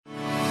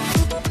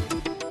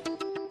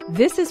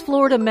This is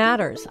Florida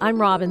Matters.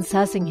 I'm Robin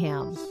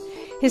Sussingham.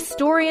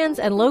 Historians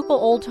and local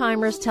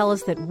old-timers tell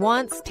us that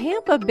once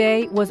Tampa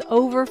Bay was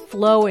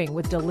overflowing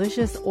with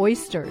delicious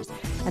oysters,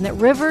 and that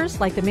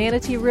rivers like the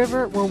Manatee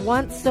River were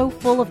once so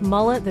full of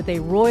mullet that they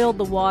roiled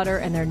the water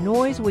and their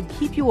noise would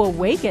keep you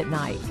awake at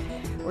night.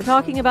 We're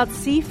talking about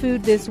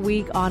seafood this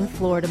week on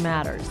Florida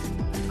Matters.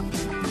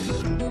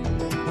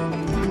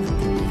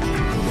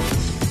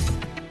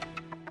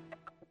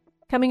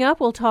 Coming up,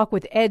 we'll talk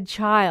with Ed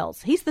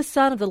Childs. He's the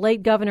son of the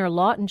late Governor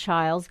Lawton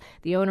Childs,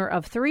 the owner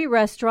of 3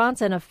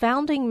 restaurants and a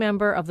founding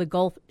member of the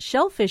Gulf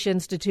Shellfish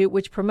Institute,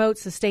 which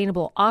promotes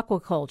sustainable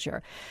aquaculture.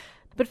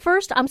 But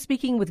first, I'm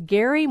speaking with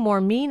Gary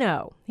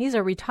Mormino. He's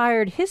a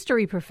retired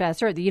history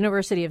professor at the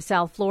University of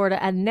South Florida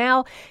and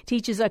now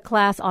teaches a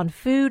class on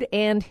food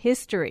and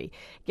history.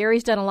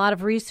 Gary's done a lot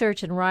of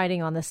research and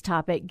writing on this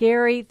topic.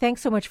 Gary,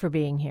 thanks so much for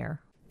being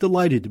here.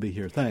 Delighted to be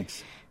here.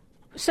 Thanks.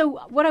 So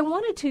what I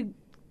wanted to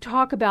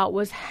talk about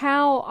was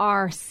how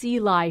our sea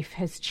life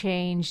has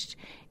changed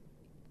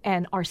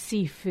and our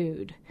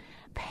seafood.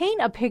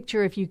 Paint a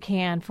picture, if you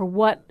can, for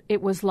what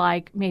it was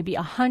like maybe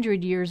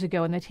 100 years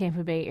ago in the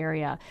Tampa Bay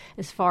area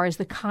as far as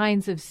the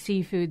kinds of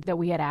seafood that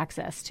we had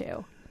access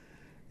to.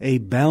 A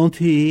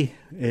bounty,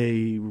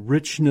 a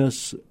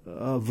richness,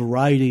 a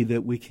variety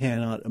that we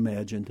cannot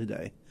imagine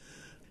today.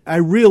 I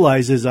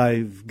realize as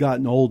I've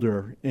gotten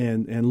older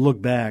and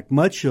look back,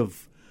 much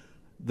of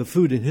the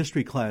food and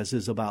history class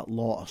is about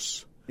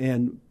loss.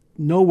 And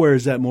nowhere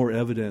is that more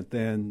evident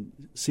than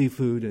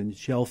seafood and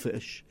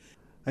shellfish.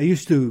 I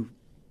used to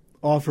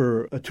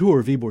offer a tour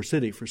of Ybor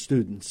City for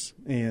students,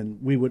 and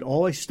we would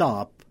always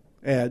stop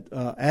at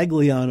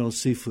Agliano's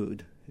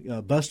Seafood.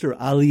 Buster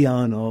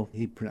Aliano,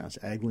 he pronounced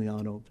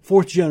Agliano,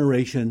 4th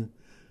generation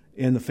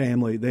in the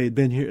family. They had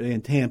been here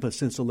in Tampa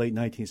since the late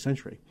 19th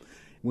century.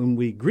 When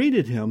we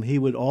greeted him, he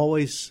would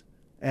always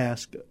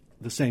ask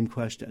the same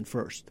question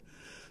first.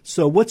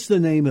 So what's the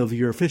name of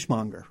your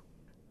fishmonger?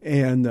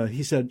 And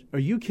he said, "Are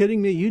you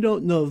kidding me? You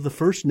don't know the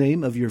first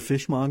name of your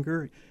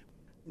fishmonger?"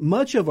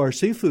 Much of our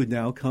seafood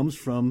now comes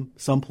from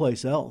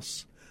someplace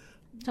else.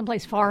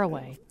 Someplace far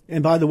away.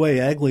 And by the way,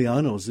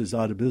 Agliano's is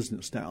out of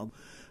business now.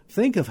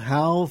 Think of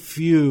how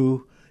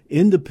few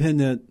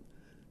independent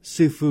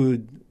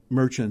seafood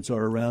merchants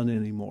are around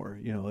anymore.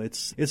 You know,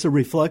 it's a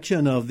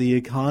reflection of the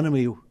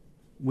economy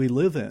we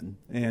live in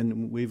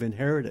and we've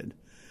inherited.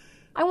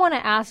 I want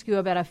to ask you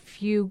about a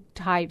few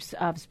types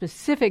of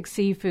specific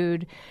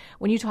seafood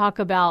when you talk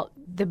about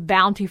the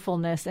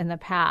bountifulness in the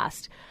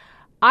past.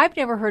 I've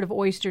never heard of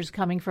oysters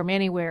coming from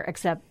anywhere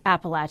except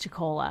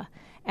Apalachicola,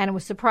 and I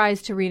was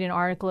surprised to read an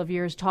article of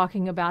yours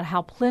talking about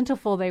how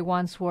plentiful they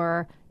once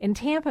were in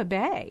Tampa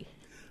Bay.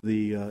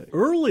 The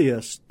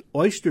earliest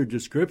oyster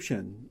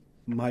description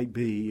might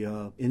be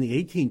in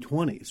the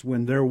 1820s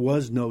when there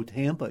was no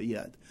Tampa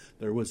yet.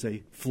 There was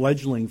a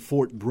fledgling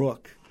Fort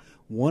Brooke.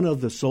 One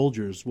of the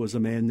soldiers was a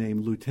man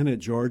named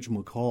Lieutenant George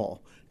McCall,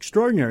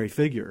 extraordinary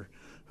figure,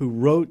 who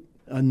wrote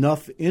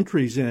enough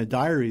entries in a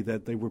diary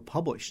that they were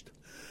published.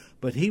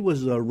 But he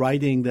was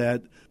writing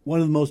that one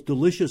of the most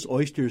delicious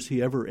oysters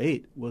he ever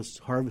ate was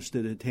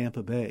harvested at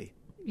Tampa Bay.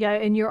 Yeah,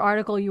 in your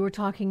article you were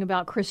talking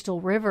about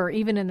Crystal River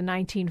even in the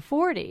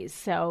 1940s.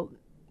 So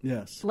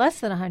yes,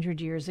 less than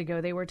 100 years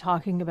ago they were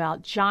talking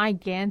about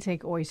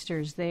gigantic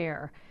oysters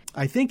there.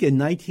 I think in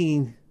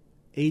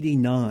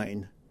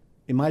 1989,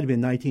 it might have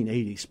been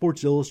 1980,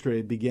 Sports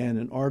Illustrated began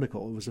an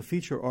article. It was a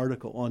feature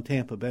article on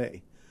Tampa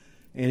Bay.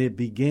 And it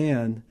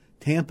began,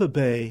 Tampa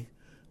Bay,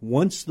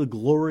 once the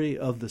glory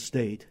of the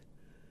state,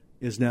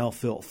 is now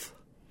filth.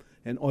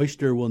 An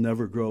oyster will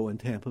never grow in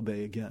Tampa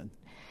Bay again.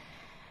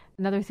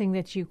 Another thing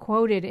that you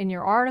quoted in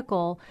your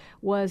article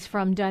was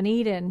from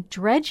Dunedin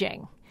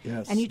dredging.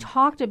 Yes. And you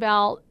talked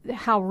about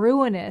how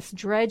ruinous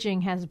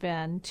dredging has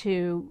been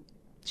to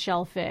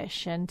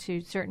shellfish and to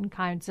certain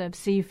kinds of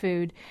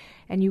seafood.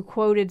 And you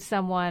quoted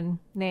someone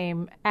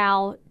named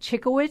Al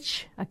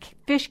Chickowich, a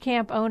fish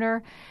camp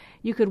owner.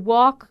 You could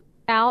walk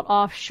out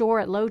offshore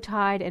at low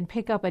tide and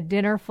pick up a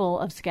dinner full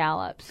of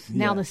scallops.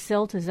 Yeah. Now the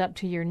silt is up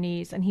to your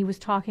knees. And he was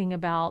talking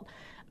about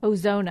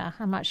Ozona.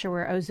 I'm not sure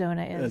where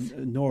Ozona is.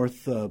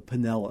 North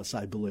Pinellas,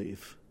 I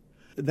believe.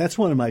 That's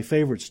one of my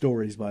favorite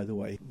stories, by the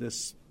way.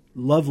 This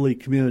lovely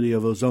community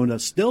of Ozona,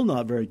 still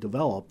not very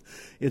developed.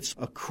 It's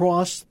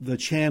across the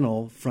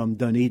channel from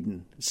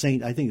Dunedin,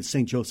 I think it's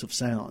St. Joseph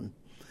Sound.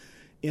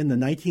 In the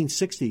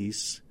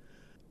 1960s,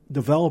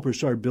 developers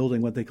started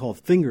building what they call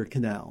finger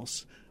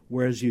canals,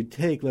 whereas you'd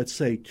take, let's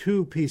say,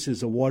 2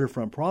 pieces of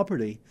waterfront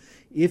property.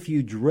 If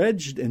you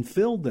dredged and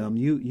filled them,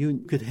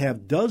 you could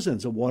have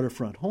dozens of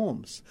waterfront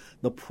homes.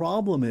 The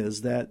problem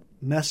is that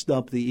messed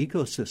up the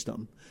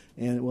ecosystem,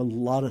 and it was a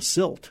lot of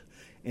silt,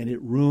 and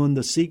it ruined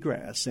the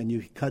seagrass, and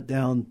you cut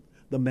down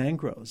the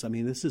mangroves. I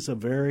mean, this is a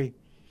very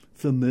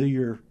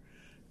familiar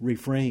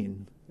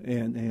refrain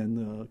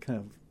and kind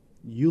of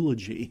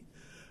eulogy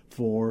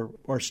for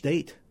our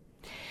state.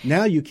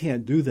 Now you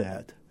can't do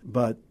that,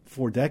 but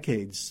for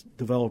decades,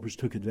 developers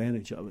took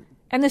advantage of it.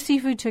 And the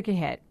seafood took a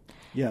hit.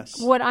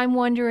 Yes. What I'm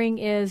wondering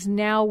is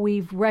now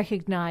we've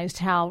recognized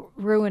how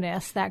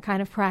ruinous that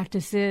kind of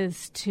practice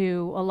is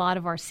to a lot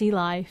of our sea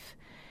life.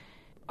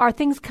 Are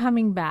things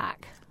coming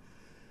back?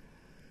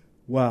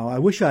 Wow, I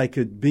wish I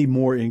could be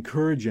more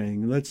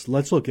encouraging. Let's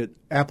look at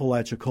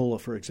Apalachicola,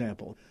 for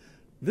example.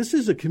 This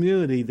is a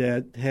community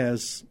that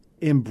has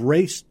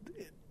embraced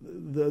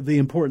the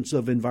importance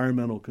of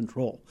environmental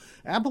control.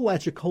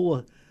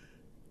 Apalachicola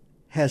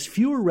has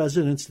fewer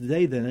residents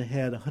today than it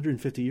had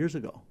 150 years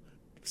ago.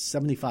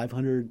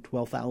 7,500,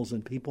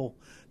 12,000 people.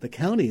 The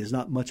county is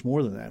not much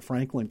more than that,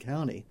 Franklin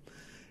County.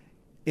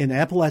 In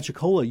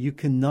Apalachicola, you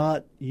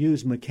cannot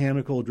use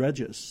mechanical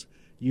dredges.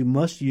 You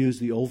must use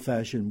the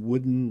old-fashioned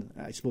wooden,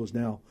 I suppose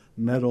now,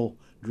 metal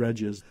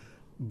dredges.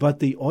 But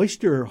the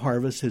oyster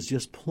harvest has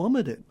just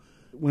plummeted.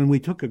 When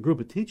we took a group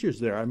of teachers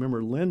there, I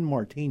remember Lynn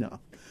Martina,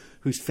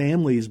 whose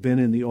family has been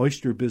in the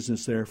oyster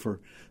business there for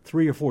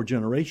 3 or 4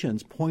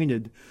 generations,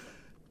 pointed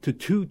to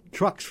 2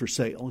 trucks for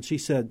sale. And she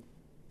said,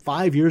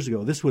 5 years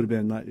ago, this would have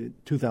been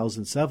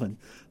 2007,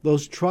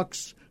 those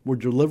trucks were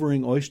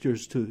delivering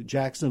oysters to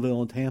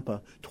Jacksonville and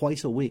Tampa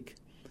twice a week.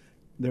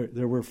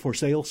 There were for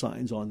sale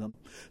signs on them.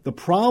 The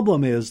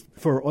problem is,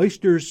 for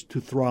oysters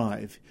to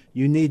thrive,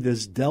 you need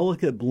this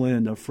delicate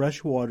blend of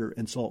fresh water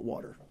and salt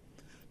water.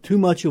 Too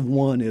much of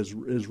one is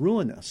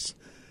ruinous.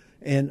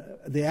 And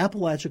the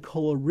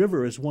Apalachicola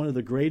River is one of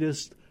the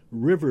greatest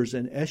rivers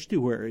and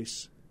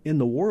estuaries in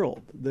the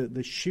world,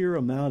 the sheer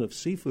amount of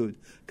seafood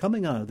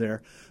coming out of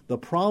there. The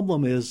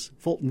problem is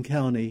Fulton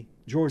County,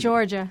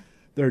 Georgia.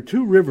 There are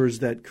 2 rivers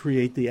that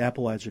create the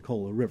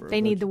Apalachicola River. They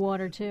need the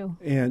water, too.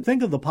 And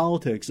think of the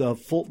politics of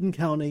Fulton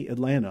County,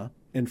 Atlanta,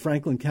 and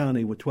Franklin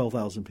County with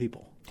 12,000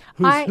 people.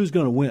 Who's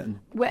going to win?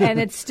 And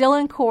it's still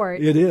in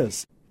court. It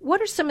is. What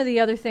are some of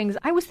the other things?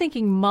 I was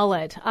thinking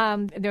mullet.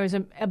 There was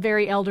a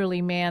very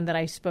elderly man that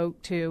I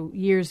spoke to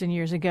years and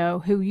years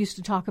ago who used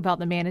to talk about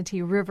the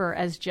Manatee River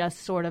as just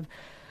sort of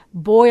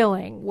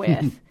boiling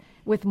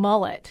with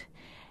mullet.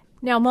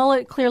 Now,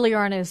 mullet clearly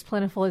aren't as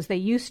plentiful as they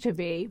used to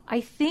be.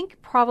 I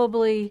think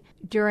probably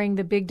during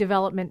the big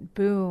development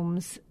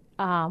booms,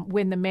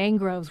 when the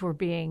mangroves were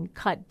being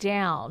cut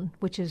down,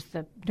 which is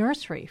the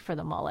nursery for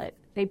the mullet,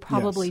 they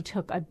probably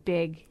took a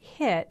big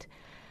hit.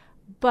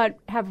 But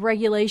have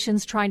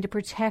regulations trying to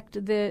protect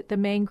the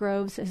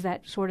mangroves? Has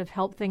that sort of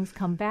helped things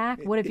come back?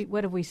 What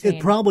have we seen?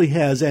 It probably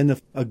has. And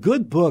a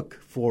good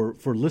book for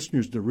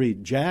listeners to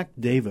read, Jack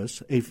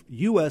Davis, a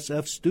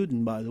USF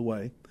student, by the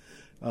way,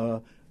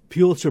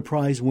 Pulitzer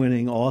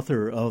Prize-winning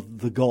author of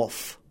The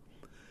Gulf.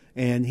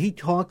 And he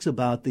talks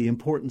about the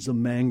importance of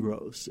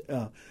mangroves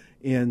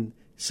in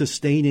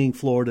sustaining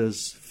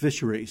Florida's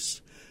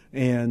fisheries.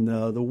 And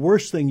the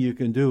worst thing you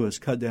can do is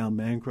cut down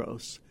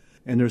mangroves.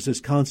 And there's this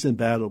constant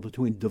battle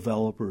between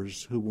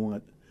developers who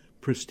want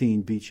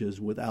pristine beaches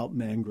without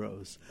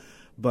mangroves.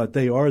 But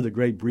they are the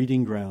great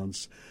breeding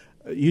grounds.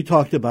 You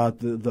talked about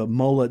the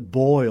mullet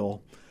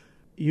boil.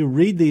 You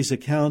read these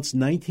accounts,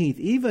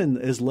 even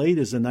as late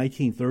as the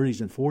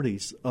 1930s and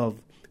 40s,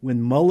 of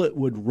when mullet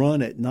would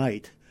run at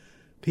night.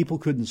 People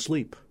couldn't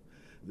sleep.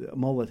 The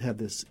mullet had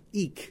this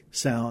eek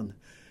sound.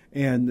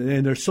 And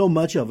there's so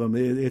much of them,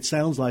 it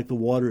sounds like the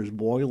water is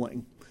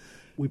boiling.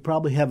 We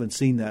probably haven't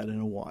seen that in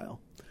a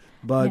while.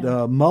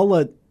 But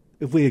mullet,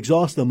 if we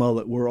exhaust the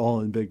mullet, we're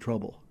all in big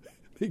trouble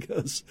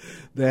because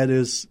that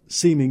is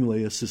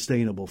seemingly a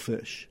sustainable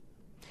fish.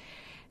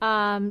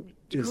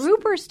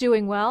 Grouper's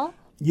doing well.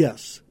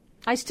 Yes.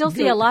 I still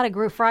see a lot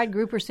of fried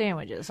grouper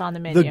sandwiches on the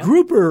menu. The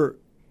grouper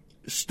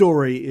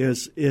story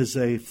is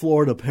a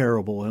Florida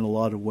parable in a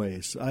lot of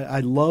ways. I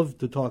love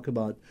to talk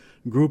about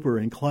grouper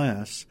in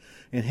class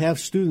and have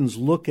students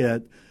look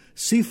at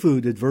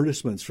seafood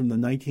advertisements from the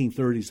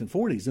 1930s and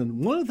 40s.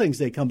 And one of the things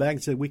they come back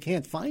and say, we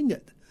can't find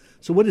it.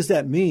 So what does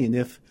that mean?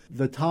 If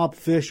the top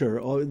fish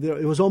it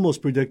was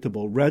almost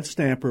predictable. Red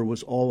snapper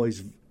was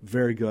always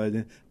very good.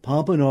 And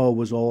pompano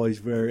was always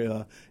very,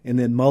 and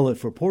then mullet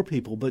for poor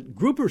people. But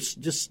groupers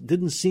just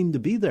didn't seem to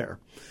be there.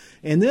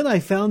 And then I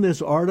found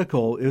this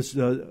article. It's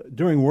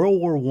during World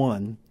War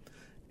I,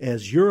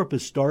 as Europe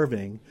is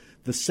starving,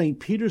 the St.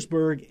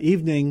 Petersburg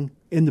Evening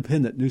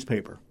Independent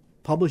newspaper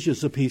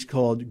publishes a piece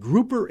called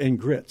Grouper and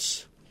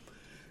Grits.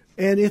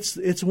 And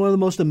it's one of the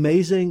most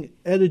amazing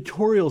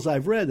editorials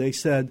I've read. They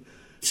said,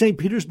 St.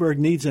 Petersburg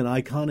needs an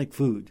iconic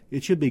food.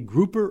 It should be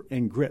grouper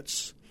and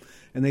grits.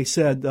 And they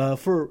said,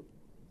 for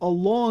a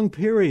long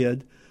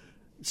period,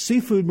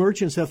 seafood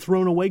merchants have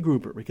thrown away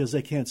grouper because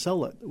they can't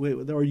sell it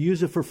or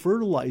use it for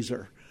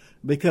fertilizer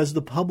because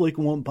the public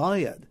won't buy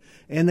it.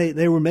 And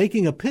they were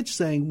making a pitch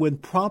saying, when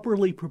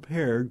properly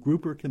prepared,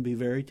 grouper can be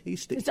very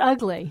tasty. It's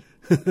ugly.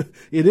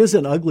 It is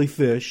an ugly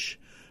fish.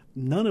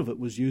 None of it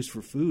was used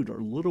for food,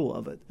 or little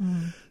of it.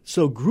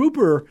 So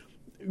grouper,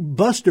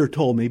 Buster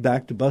told me,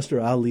 back to Buster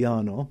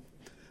Aliano,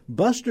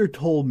 Buster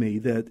told me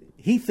that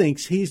he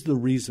thinks he's the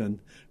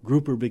reason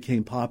grouper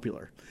became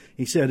popular.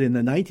 He said in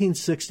the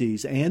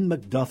 1960s, Ann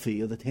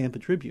McDuffie of the Tampa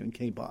Tribune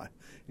came by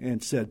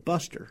and said,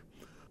 Buster,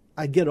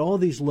 I get all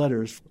these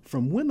letters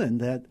from women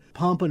that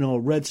pompano,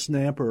 red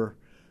snapper,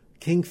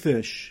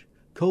 kingfish,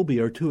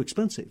 cobia are too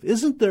expensive.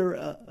 Isn't there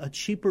a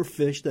cheaper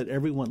fish that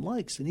everyone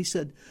likes? And he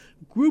said,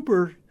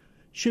 grouper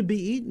should be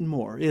eaten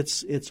more.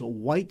 It's a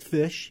white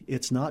fish.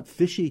 It's not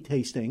fishy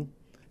tasting.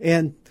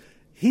 And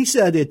he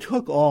said it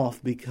took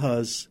off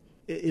because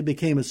it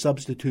became a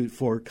substitute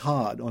for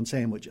cod on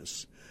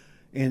sandwiches.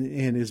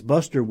 And his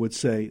buster would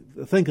say,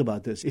 think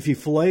about this. If you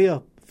fillet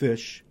a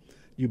fish,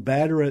 you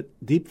batter it,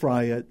 deep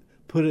fry it,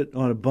 put it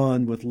on a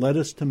bun with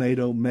lettuce,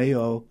 tomato,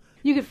 mayo.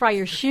 You could fry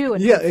your shoe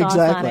and put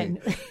sauce on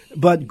it.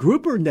 But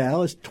grouper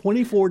now is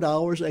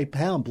 $24 a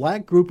pound.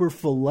 Black grouper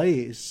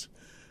fillets.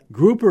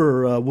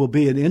 Grouper will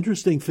be an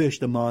interesting fish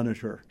to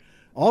monitor.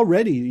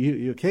 Already,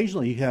 you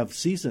occasionally have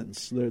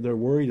seasons. They're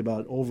worried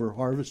about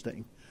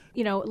over-harvesting.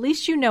 At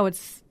least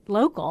it's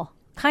local,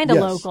 kind of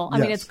local. I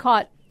mean, it's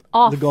caught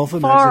the Gulf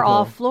of Mexico. Far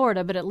off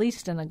Florida, but at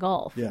least in the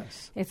Gulf.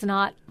 Yes. It's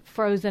not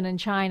frozen in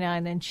China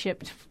and then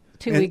shipped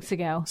 2 weeks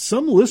ago.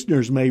 Some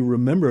listeners may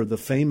remember the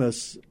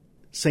famous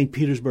St.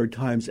 Petersburg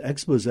Times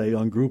expose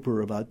on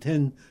grouper about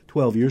 10,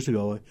 12 years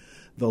ago.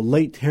 The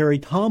late Terry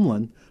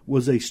Tomlin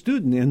was a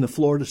student in the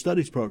Florida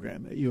Studies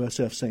program at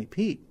USF St.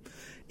 Pete.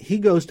 He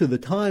goes to the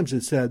Times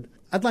and said,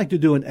 I'd like to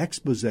do an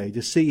expose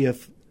to see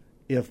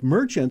if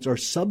merchants are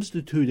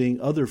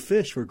substituting other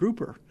fish for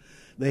grouper.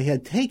 They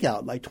had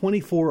takeout, like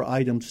 24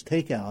 items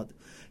takeout.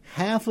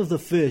 Half of the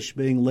fish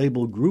being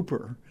labeled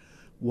grouper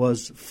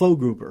was faux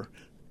grouper,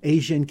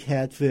 Asian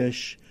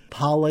catfish,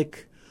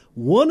 pollock.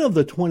 One of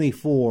the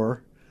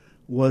 24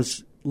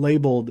 was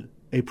labeled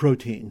a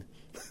protein.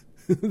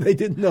 They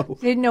didn't know.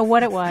 They didn't know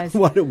what it was.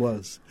 What it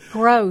was.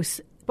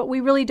 Gross. But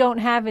we really don't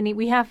have any.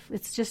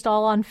 It's just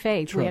all on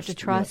faith. We have to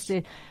trust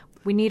it.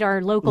 We need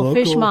our local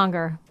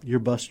fishmonger. Your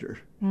buster.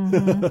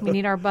 Mm-hmm. We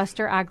need our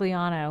Buster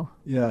Agliano.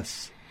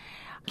 Yes.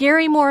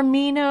 Gary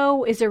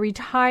Mormino is a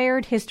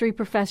retired history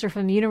professor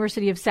from the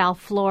University of South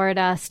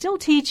Florida, still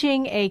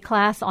teaching a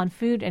class on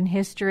food and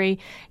history.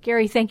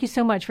 Gary, thank you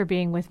so much for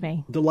being with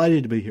me.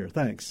 Delighted to be here.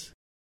 Thanks.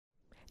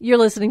 You're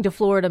listening to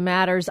Florida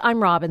Matters.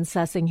 I'm Robin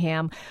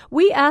Sussingham.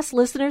 We asked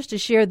listeners to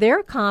share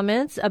their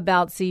comments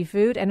about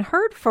seafood and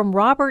heard from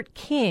Robert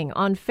King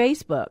on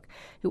Facebook,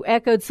 who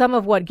echoed some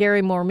of what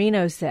Gary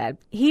Mormino said.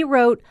 He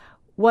wrote,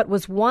 what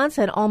was once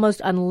an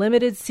almost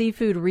unlimited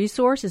seafood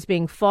resource is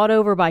being fought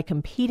over by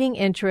competing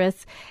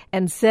interests,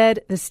 and said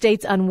the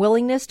state's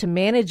unwillingness to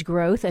manage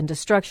growth and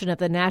destruction of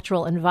the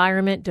natural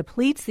environment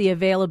depletes the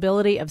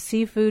availability of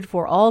seafood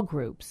for all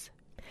groups.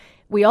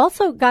 We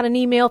also got an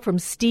email from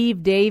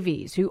Steve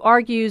Davies, who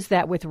argues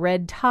that with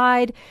red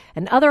tide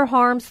and other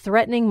harms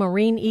threatening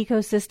marine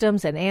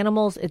ecosystems and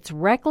animals, it's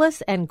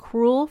reckless and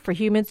cruel for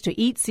humans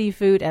to eat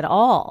seafood at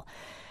all.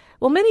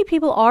 Well, many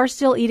people are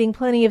still eating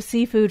plenty of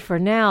seafood for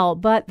now,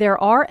 but there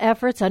are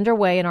efforts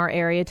underway in our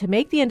area to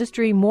make the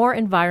industry more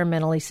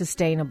environmentally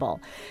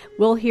sustainable.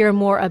 We'll hear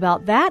more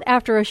about that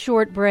after a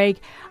short break.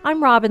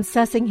 I'm Robin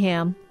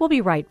Sussingham. We'll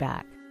be right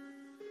back.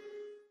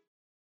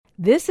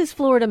 This is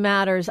Florida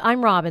Matters.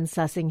 I'm Robin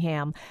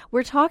Sussingham.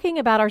 We're talking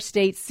about our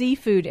state's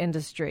seafood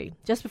industry.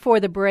 Just before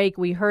the break,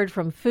 we heard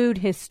from food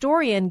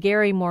historian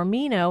Gary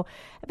Mormino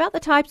about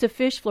the types of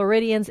fish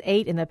Floridians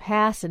ate in the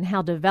past and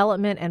how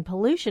development and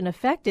pollution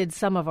affected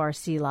some of our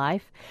sea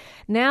life.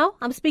 Now,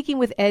 I'm speaking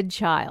with Ed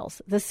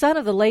Childs. The son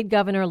of the late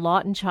Governor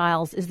Lawton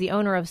Childs is the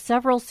owner of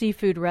several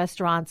seafood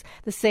restaurants,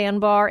 the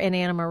Sandbar in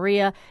Anna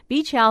Maria,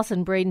 Beach House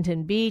in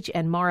Bradenton Beach,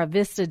 and Mara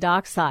Vista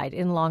Dockside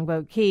in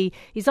Longboat Key.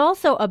 He's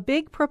also a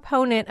big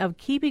proponent of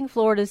keeping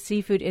Florida's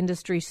seafood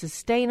industry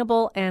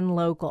sustainable and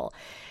local.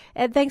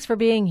 Ed, thanks for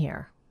being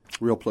here.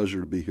 Real pleasure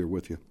to be here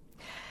with you.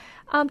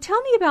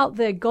 Tell me about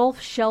the Gulf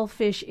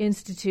Shellfish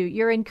Institute.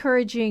 You're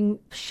encouraging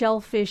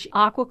shellfish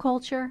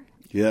aquaculture?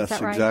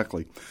 Yes, right?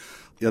 Exactly.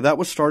 Yeah, that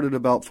was started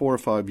about 4 or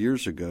 5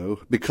 years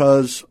ago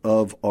because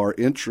of our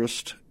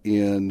interest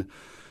in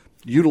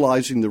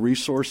utilizing the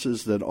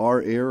resources that our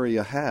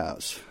area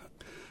has.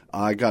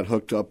 I got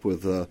hooked up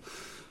with a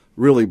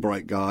really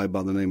bright guy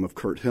by the name of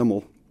Kurt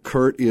Himmel.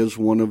 Kurt is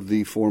one of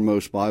the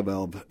foremost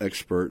bivalve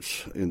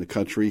experts in the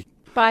country.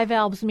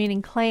 Bivalves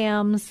meaning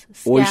clams,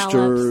 scallops,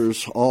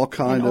 oysters, all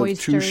kind of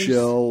oysters.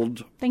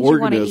 two-shelled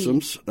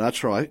organisms.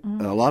 That's right.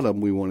 Mm-hmm. A lot of them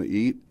we want to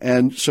eat.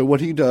 And so what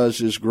he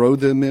does is grow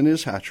them in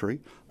his hatchery,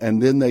 and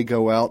then they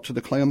go out to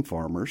the clam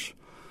farmers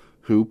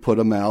who put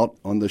them out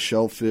on the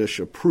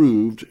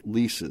shellfish-approved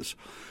leases.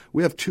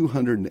 We have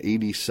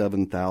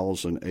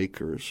 287,000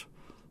 acres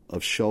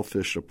of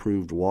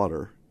shellfish-approved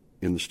water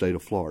in the state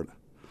of Florida.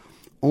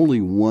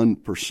 Only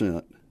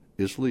 1%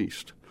 is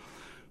leased.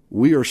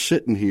 We are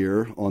sitting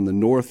here on the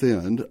north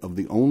end of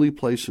the only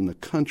place in the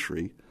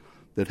country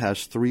that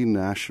has 3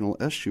 national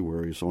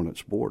estuaries on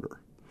its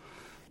border.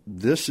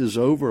 This is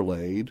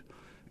overlaid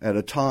at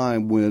a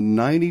time when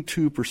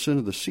 92%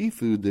 of the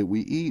seafood that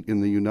we eat in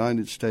the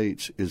United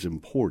States is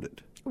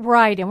imported.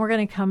 Right, and we're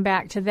going to come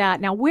back to that.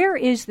 Now, where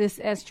is this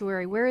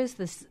estuary? Where is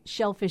this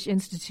Shellfish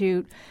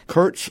Institute?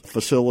 Kurt's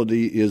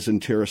facility is in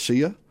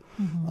Terracea,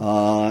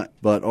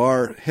 but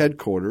our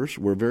headquarters,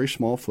 we're a very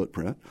small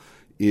footprint,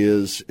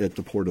 is at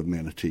the Port of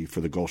Manatee for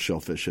the Gulf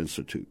Shellfish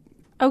Institute.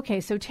 Okay,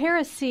 so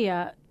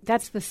Terracea,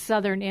 That's the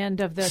southern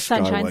end of the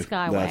Sunshine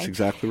Skyway. That's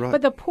exactly right.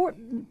 But the port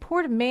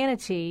of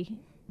Manatee,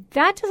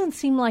 that doesn't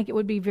seem like it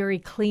would be very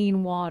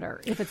clean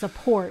water if it's a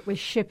port with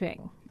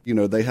shipping. You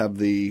know, they have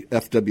the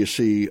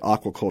FWC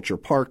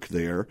Aquaculture Park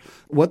there.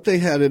 What they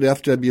had at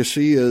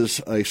FWC is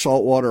a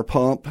saltwater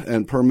pump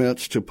and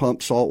permits to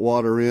pump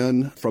saltwater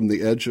in from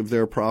the edge of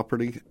their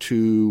property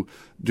to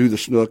do the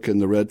snook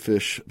and the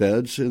redfish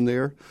beds in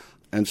there.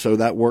 And so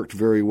that worked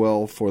very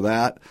well for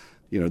that.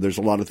 You know, there's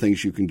a lot of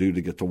things you can do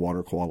to get the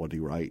water quality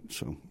right.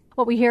 So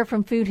what we hear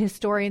from food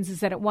historians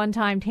is that at one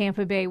time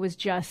Tampa Bay was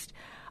just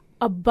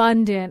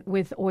abundant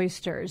with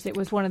oysters. It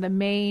was one of the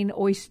main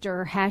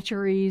oyster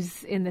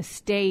hatcheries in the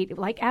state,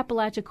 like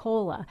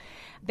Apalachicola.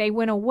 They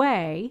went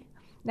away.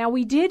 Now,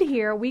 we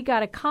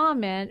got a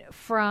comment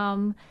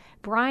from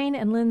Brian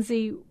and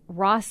Lindsay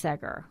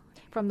Rossegger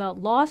from the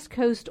Lost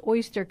Coast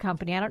Oyster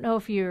Company. I don't know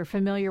if you're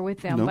familiar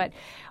with them, but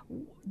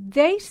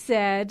they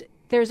said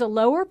there's a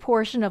lower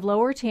portion of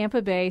lower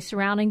Tampa Bay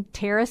surrounding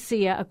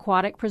Terracea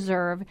Aquatic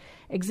Preserve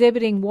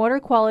exhibiting water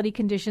quality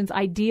conditions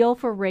ideal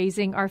for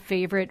raising our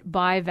favorite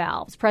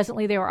bivalves.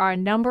 Presently, there are a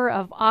number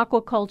of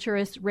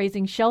aquaculturists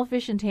raising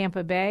shellfish in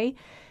Tampa Bay.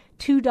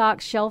 Two-dock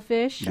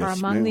shellfish are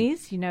among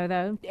these, you know,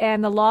 though.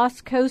 And the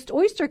Lost Coast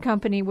Oyster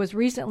Company was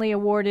recently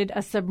awarded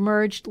a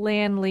submerged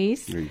land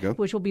lease,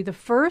 which will be the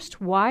first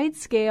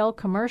wide-scale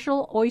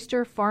commercial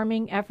oyster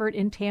farming effort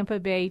in Tampa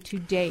Bay to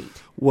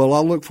date. Well,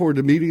 I'll look forward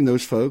to meeting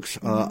those folks.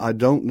 I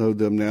don't know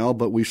them now,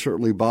 but we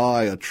certainly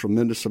buy a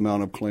tremendous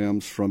amount of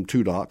clams from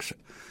Two Docks.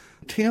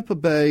 Tampa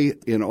Bay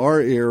in our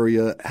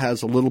area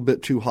has a little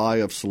bit too high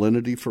of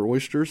salinity for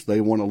oysters.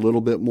 They want a little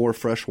bit more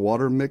fresh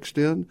water mixed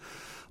in.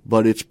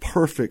 But it's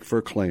perfect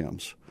for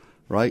clams,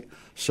 right?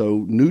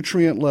 So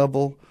nutrient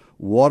level,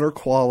 water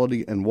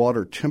quality, and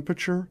water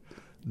temperature,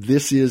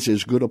 this is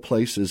as good a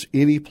place as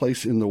any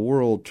place in the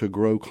world to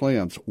grow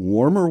clams.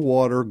 Warmer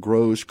water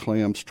grows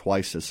clams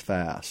twice as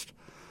fast.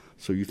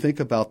 So you think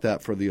about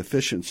that for the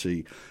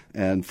efficiency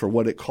and for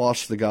what it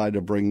costs the guy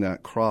to bring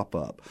that crop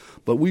up.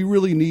 But we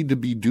really need to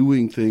be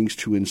doing things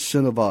to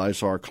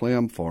incentivize our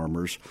clam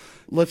farmers.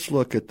 Let's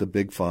look at the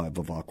big five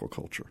of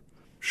aquaculture: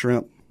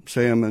 shrimp,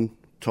 salmon,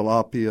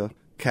 tilapia,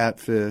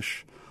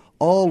 catfish.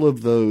 All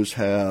of those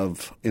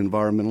have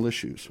environmental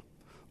issues: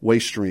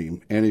 waste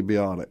stream,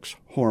 antibiotics,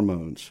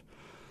 hormones.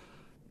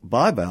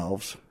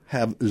 Bivalves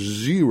have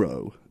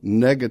zero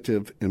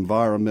negative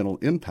environmental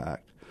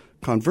impact.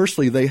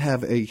 Conversely, they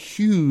have a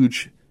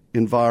huge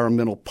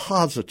environmental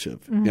positive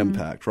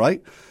impact,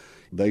 right?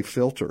 They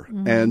filter.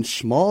 And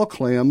small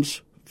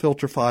clams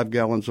filter 5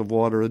 gallons of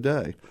water a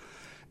day.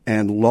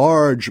 And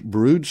large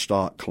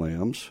broodstock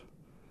clams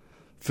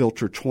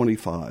filter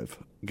 25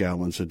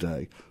 gallons a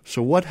day.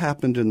 So what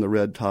happened in the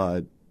red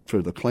tide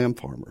for the clam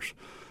farmers?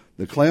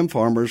 The clam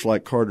farmers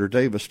like Carter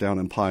Davis down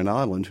in Pine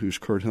Island, who's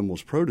Kurt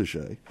Himmel's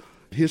protege,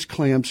 his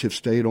clams have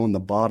stayed on the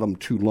bottom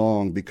too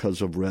long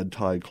because of red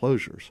tide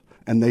closures,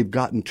 and they've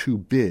gotten too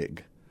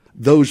big.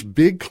 Those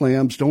big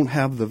clams don't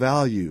have the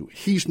value.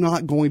 He's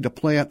not going to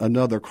plant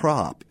another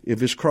crop if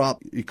his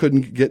crop, he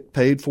couldn't get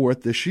paid for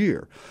it this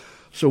year.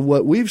 So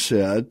what we've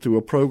said through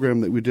a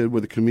program that we did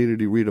with the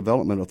Community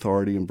Redevelopment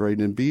Authority in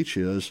Braden Beach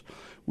is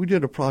we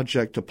did a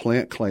project to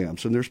plant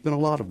clams, and there's been a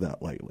lot of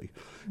that lately.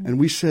 And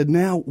we said,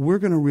 now we're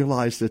going to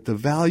realize that the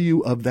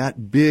value of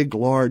that big,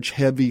 large,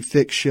 heavy,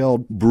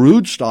 thick-shelled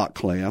broodstock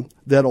clam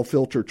that'll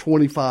filter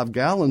 25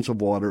 gallons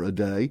of water a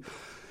day,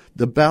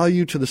 the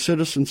value to the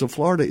citizens of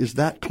Florida is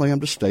that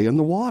clam to stay in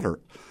the water.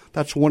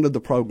 That's one of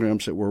the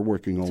programs that we're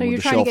working on with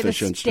the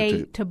Shellfish Institute. So you're trying to get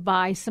the state to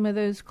buy some of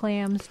those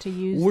clams to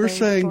use? We're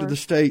saying to the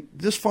state,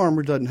 this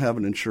farmer doesn't have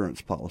an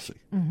insurance policy,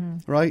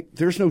 right?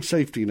 There's no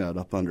safety net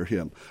up under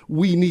him.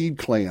 We need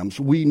clams.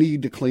 We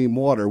need to clean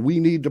water. We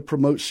need to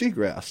promote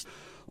seagrass.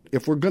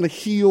 If we're going to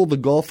heal the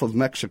Gulf of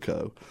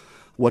Mexico,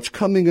 what's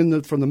coming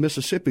in from the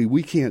Mississippi,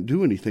 we can't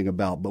do anything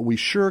about, but we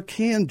sure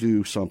can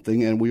do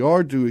something, and we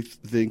are doing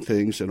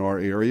things in our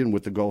area and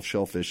with the Gulf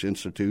Shellfish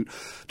Institute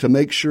to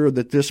make sure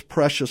that this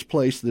precious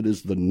place that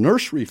is the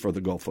nursery for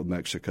the Gulf of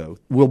Mexico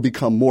will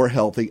become more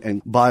healthy,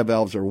 and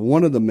bivalves are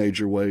one of the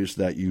major ways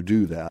that you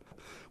do that.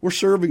 We're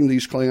serving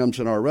these clams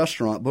in our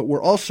restaurant, but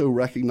we're also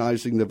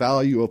recognizing the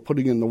value of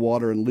putting in the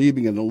water and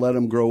leaving it and let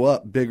them grow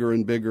up bigger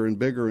and bigger and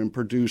bigger and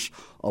produce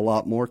a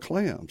lot more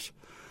clams.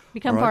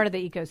 Become part of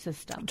the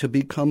ecosystem. To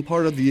become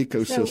part of the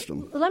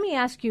ecosystem. So let me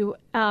ask you,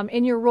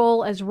 in your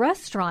role as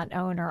restaurant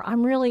owner,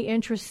 I'm really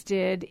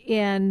interested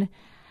in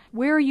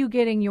where are you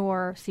getting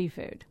your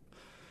seafood?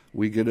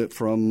 We get it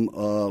from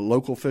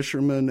local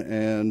fishermen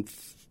and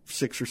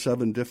 6 or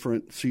 7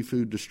 different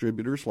seafood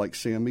distributors like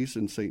Sammy's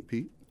in St.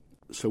 Pete.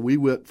 So we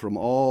went from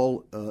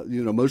all,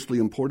 mostly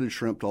imported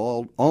shrimp to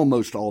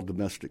almost all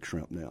domestic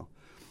shrimp now.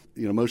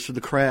 You know, most of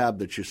the crab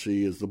that you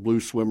see is the blue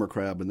swimmer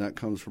crab, and that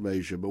comes from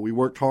Asia. But we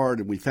worked hard,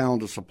 and we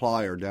found a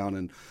supplier down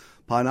in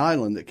Pine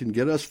Island that can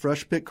get us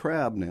fresh-picked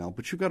crab now.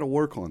 But you've got to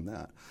work on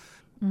that.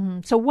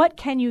 So what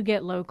can you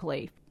get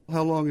locally?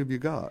 How long have you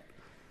got?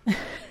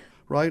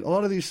 Right? A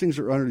lot of these things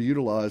are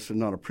underutilized and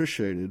not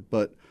appreciated,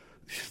 but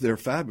they're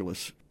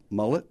fabulous.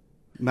 Mullet,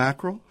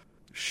 mackerel,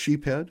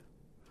 sheephead,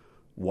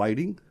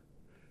 whiting,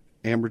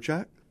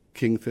 amberjack,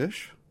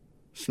 kingfish,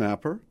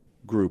 snapper,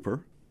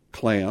 grouper,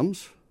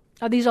 clams.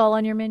 Are these all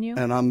on your menu?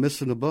 And I'm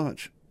missing a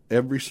bunch.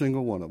 Every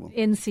single one of them.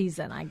 In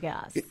season, I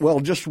guess. Well,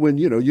 just when,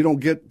 you don't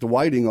get the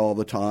whiting all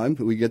the time.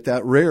 We get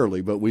that rarely,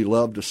 but we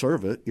love to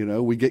serve it.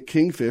 We get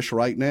kingfish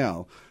right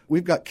now.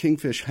 We've got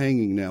kingfish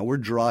hanging now. We're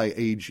dry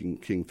aging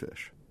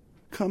kingfish.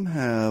 Come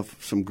have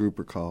some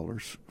grouper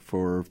collars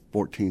for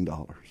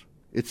 $14.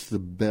 It's the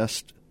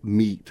best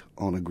meat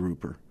on a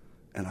grouper,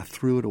 and I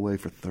threw it away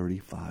for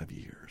 35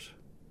 years.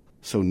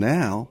 So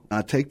now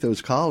I take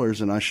those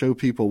collars and I show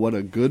people what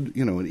a good,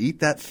 and eat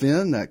that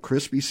fin, that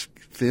crispy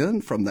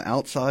fin from the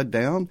outside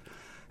down.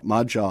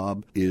 My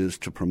job is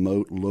to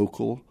promote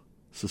local,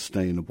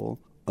 sustainable,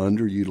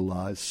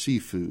 underutilized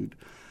seafood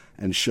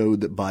and show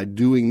that by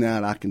doing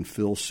that I can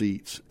fill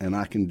seats and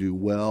I can do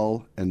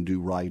well and do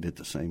right at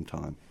the same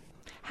time.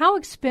 How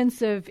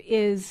expensive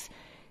is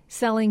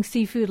selling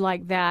seafood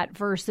like that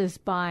versus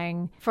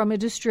buying from a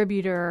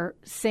distributor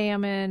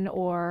salmon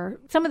or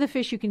some of the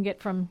fish you can get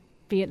from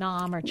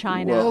Vietnam or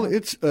China? Well,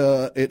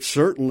 it's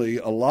certainly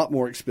a lot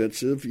more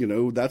expensive.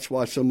 That's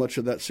why so much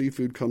of that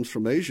seafood comes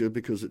from Asia,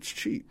 because it's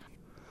cheap.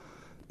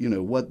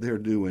 What they're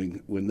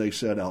doing when they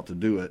set out to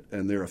do it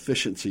and their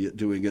efficiency at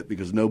doing it,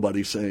 because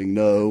nobody's saying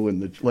no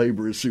and the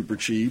labor is super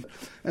cheap,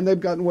 and they've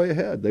gotten way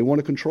ahead. They want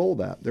to control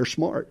that. They're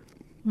smart.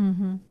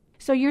 Mm-hmm.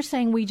 So you're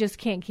saying we just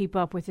can't keep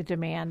up with the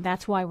demand.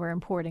 That's why we're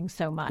importing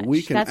so much.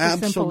 We can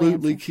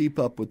absolutely keep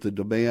up with the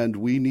demand.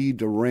 We need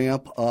to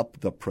ramp up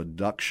the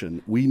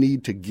production. We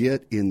need to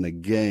get in the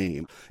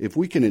game. If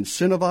we can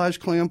incentivize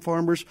clam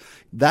farmers,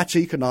 that's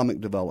economic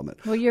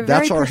development. Well, you're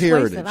that's very our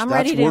persuasive. heritage.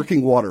 That's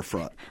working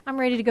waterfront. I'm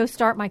ready to go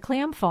start my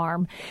clam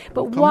farm.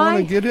 But Come why? on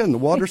and get in. The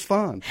water's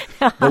fine.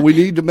 But we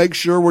need to make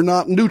sure we're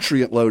not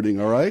nutrient loading,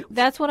 all right?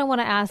 That's what I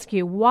want to ask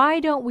you. Why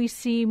don't we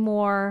see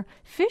more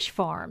fish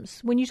farms?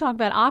 When you talk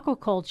about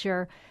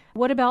aquaculture,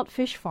 what about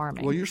fish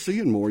farming? Well, you're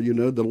seeing more.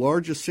 The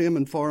largest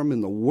salmon farm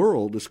in the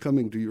world is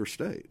coming to your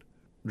state.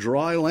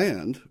 Dry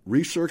land,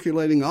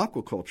 recirculating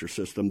aquaculture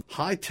system,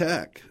 high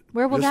tech.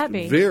 Where will that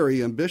be?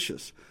 Very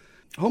ambitious.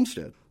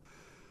 Homestead.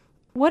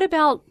 What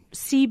about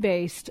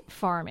sea-based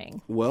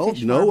farming? Well,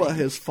 NOAA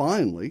has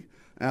finally,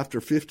 after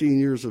 15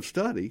 years of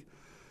study,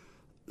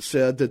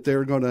 said that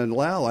they're going to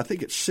allow, I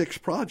think it's 6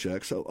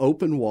 projects, so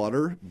open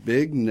water,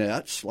 big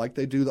nets, like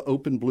they do the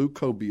Open Blue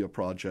Cobia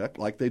project,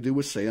 like they do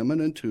with salmon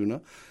and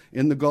tuna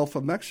in the Gulf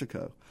of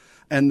Mexico.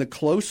 And the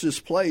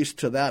closest place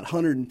to that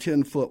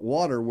 110-foot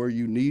water where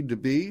you need to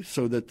be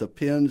so that the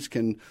pens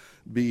can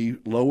be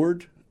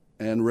lowered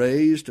and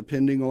raised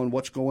depending on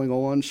what's going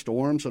on,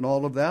 storms and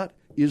all of that,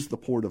 is the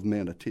port of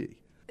Manatee.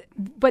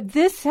 But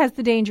this has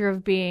the danger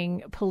of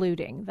being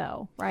polluting,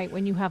 though, right?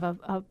 When you have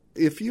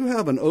If you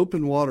have an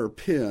open water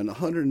pen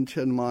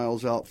 110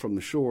 miles out from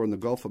the shore in the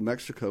Gulf of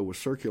Mexico with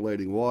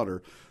circulating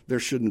water, there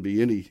shouldn't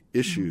be any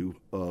issue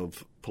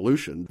of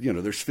pollution.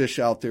 There's fish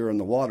out there in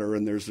the water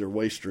and there's their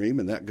waste stream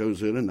and that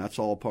goes in and that's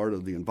all part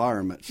of the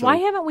environment. So, why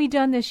haven't we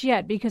done this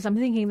yet? Because I'm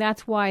thinking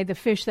that's why the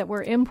fish that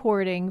we're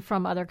importing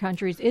from other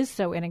countries is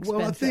so inexpensive.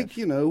 Well, I think,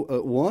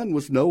 one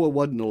was NOAA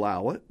wouldn't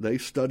allow it. They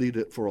studied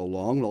it for a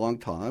long, long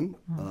time,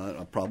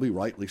 probably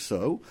rightly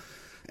so.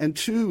 And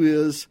 2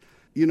 is,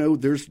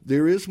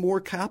 there is more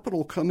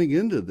capital coming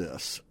into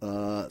this.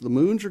 The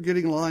moons are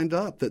getting lined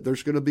up that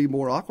there's going to be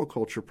more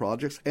aquaculture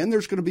projects, and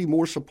there's going to be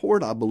more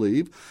support, I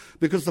believe,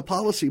 because the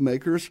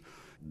policymakers,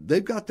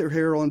 they've got their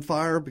hair on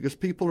fire because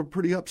people are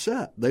pretty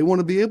upset. They want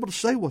to be able to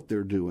say what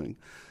they're doing.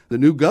 The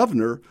new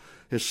governor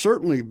has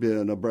certainly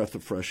been a breath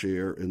of fresh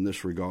air in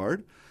this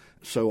regard.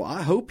 So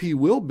I hope he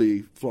will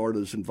be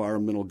Florida's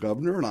environmental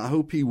governor, and I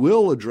hope he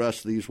will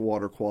address these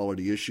water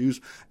quality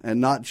issues, and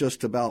not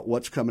just about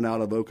what's coming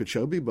out of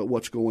Okeechobee, but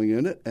what's going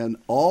in it, and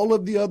all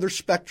of the other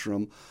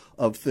spectrum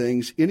of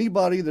things,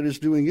 anybody that is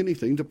doing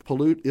anything to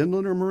pollute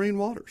inland or marine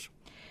waters.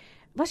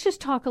 Let's just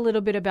talk a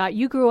little bit about,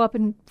 you grew up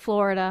in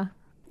Florida.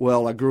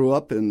 Well, I grew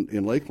up in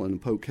Lakeland in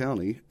Polk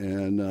County,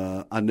 and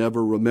I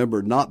never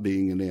remembered not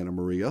being in Anna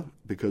Maria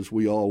because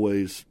we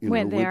always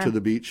went to the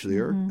beach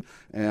there. Mm-hmm.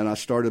 And I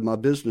started my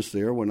business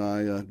there when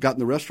I got in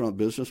the restaurant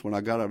business when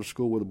I got out of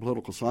school with a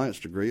political science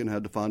degree and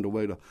had to find a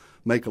way to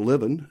make a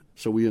living.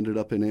 So we ended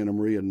up in Anna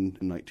Maria in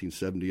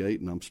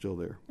 1978, and I'm still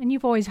there. And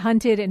you've always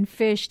hunted and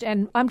fished,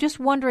 and I'm just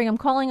wondering, I'm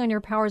calling on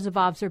your powers of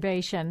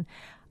observation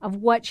of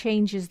what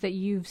changes that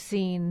you've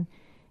seen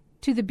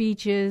to the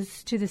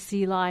beaches, to the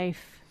sea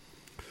life.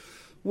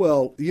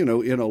 Well, in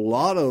a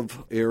lot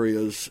of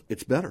areas,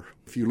 it's better.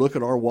 If you look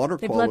at our water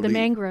quality. They've let the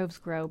mangroves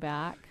grow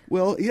back.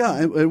 Well, yeah,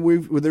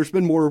 and there's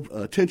been more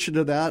attention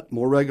to that,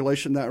 more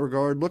regulation in that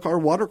regard. Look, our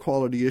water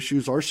quality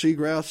issues, our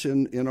seagrass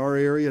in our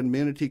area in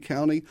Manatee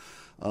County,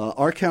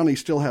 our county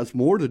still has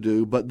more to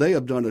do, but they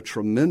have done a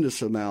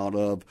tremendous amount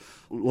of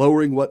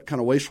lowering what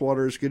kind of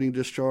wastewater is getting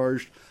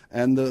discharged,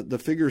 and the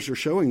figures are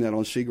showing that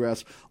on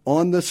seagrass.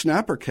 On the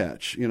snapper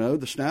catch,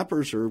 the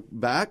snappers are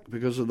back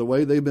because of the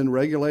way they've been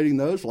regulating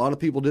those. A lot of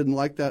people didn't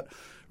like that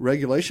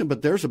regulation,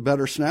 but there's a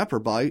better snapper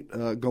bite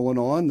going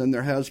on than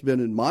there has been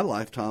in my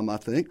lifetime, I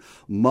think.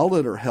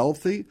 Mullet are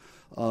healthy.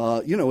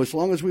 As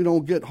long as we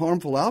don't get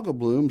harmful algal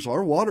blooms,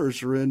 our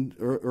waters are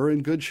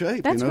in good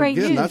shape. That's great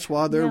news. That's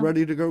why they're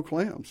ready to go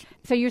clams.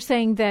 So you're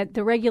saying that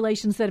the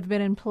regulations that have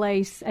been in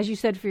place, as you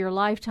said, for your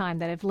lifetime,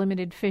 that have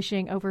limited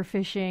fishing,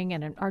 overfishing,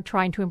 and are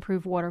trying to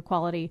improve water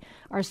quality,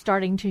 are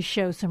starting to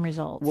show some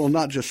results. Well,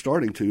 not just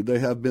starting to; they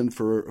have been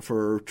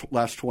for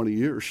last 20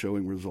 years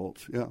showing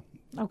results. Yeah.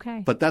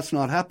 Okay. But that's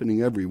not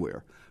happening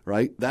everywhere,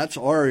 right? That's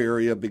our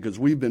area because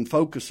we've been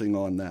focusing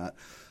on that.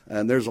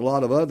 And there's a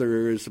lot of other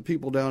areas. The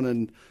people down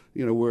in,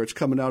 where it's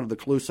coming out of the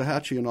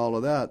Caloosahatchee and all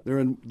of that,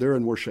 they're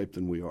in worse shape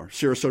than we are.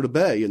 Sarasota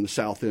Bay in the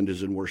south end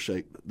is in worse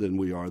shape than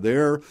we are.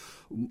 Their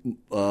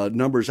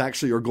numbers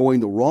actually are going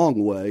the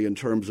wrong way in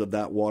terms of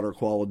that water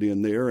quality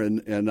in there,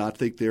 and I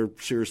think they're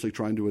seriously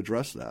trying to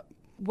address that.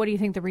 What do you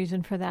think the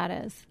reason for that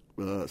is?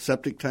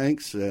 Septic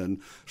tanks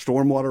and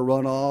stormwater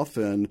runoff,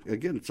 and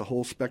again, it's a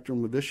whole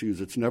spectrum of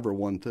issues. It's never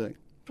one thing.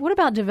 What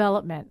about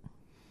development?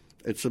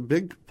 It's a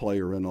big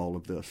player in all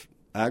of this.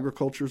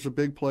 Agriculture is a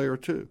big player,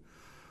 too.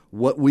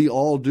 What we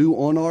all do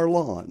on our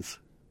lawns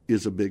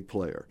is a big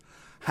player.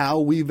 How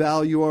we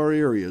value our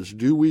areas.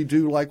 Do we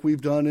do like we've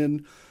done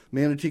in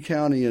Manatee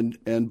County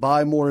and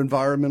buy more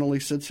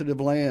environmentally sensitive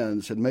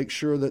lands and make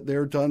sure that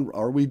they're done?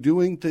 Are we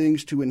doing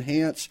things to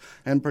enhance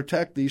and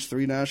protect these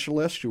 3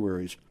 national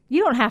estuaries?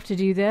 You don't have to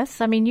do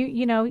this. I mean,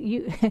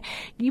 you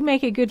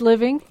make a good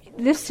living.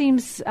 This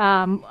seems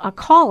a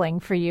calling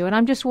for you, and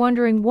I'm just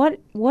wondering what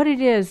it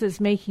is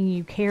that's making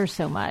you care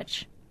so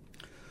much.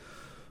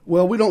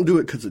 Well, we don't do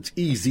it because it's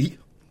easy,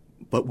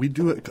 but we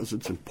do it because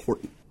it's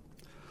important.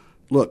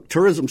 Look,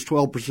 tourism's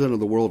 12% of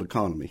the world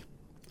economy.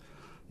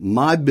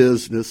 My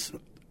business,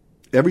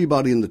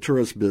 everybody in the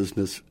tourist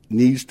business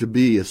needs to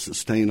be as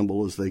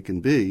sustainable as they can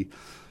be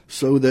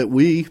so that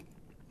we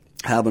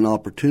have an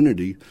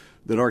opportunity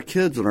that our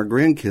kids and our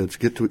grandkids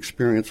get to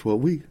experience what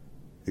we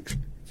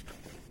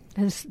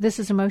experience. This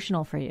is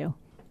emotional for you.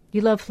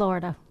 You love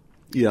Florida.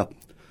 Yeah.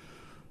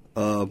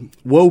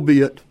 Woe be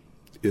it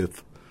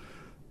if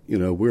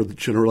we're the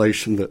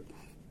generation that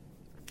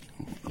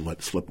let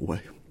it slip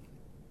away.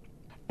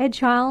 Ed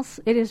Childs,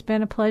 it has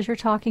been a pleasure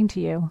talking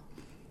to you.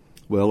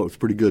 Well, it was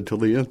pretty good till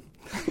the end.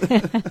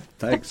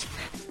 Thanks.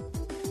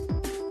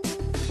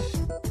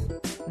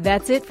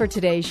 That's it for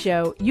today's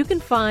show. You can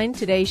find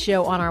today's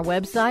show on our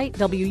website,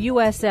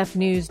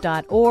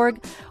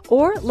 WUSFnews.org,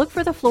 or look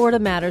for the Florida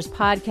Matters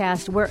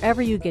podcast wherever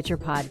you get your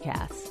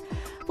podcasts.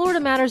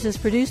 Florida Matters is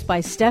produced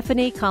by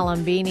Stephanie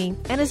Colombini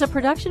and is a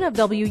production of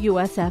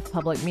WUSF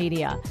Public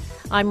Media.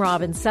 I'm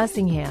Robin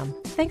Sussingham.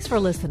 Thanks for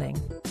listening.